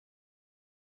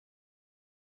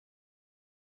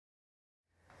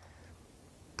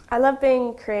I love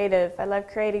being creative. I love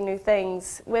creating new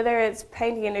things, whether it's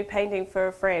painting a new painting for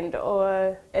a friend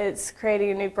or it's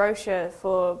creating a new brochure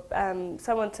for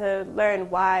someone to learn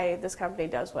why this company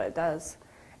does what it does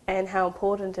and how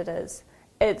important it is.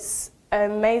 It's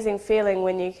an amazing feeling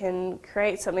when you can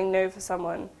create something new for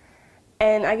someone,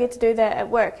 and I get to do that at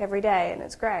work every day, and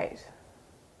it's great.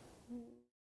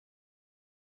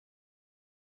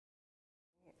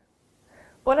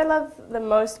 What I love the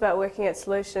most about working at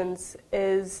Solutions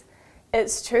is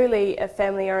it's truly a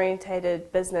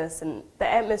family-orientated business, and the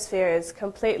atmosphere is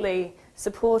completely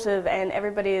supportive and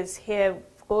everybody is here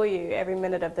for you every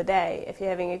minute of the day if you're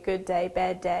having a good day,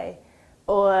 bad day,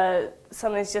 or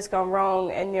something's just gone wrong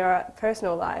in your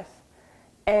personal life.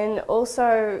 And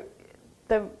also,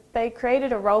 they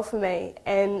created a role for me,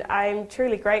 and I'm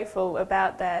truly grateful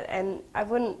about that, and I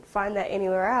wouldn't find that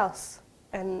anywhere else,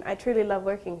 and I truly love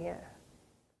working here.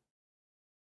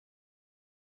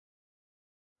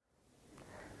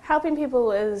 Helping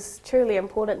people is truly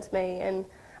important to me, and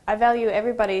I value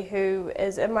everybody who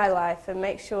is in my life and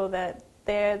make sure that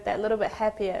they're that little bit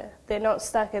happier. They're not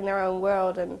stuck in their own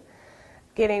world and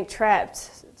getting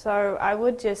trapped. So I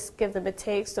would just give them a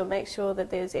text or make sure that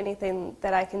there's anything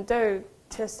that I can do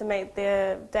just to make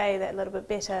their day that little bit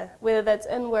better, whether that's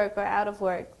in work or out of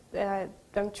work.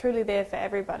 I'm truly there for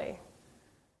everybody.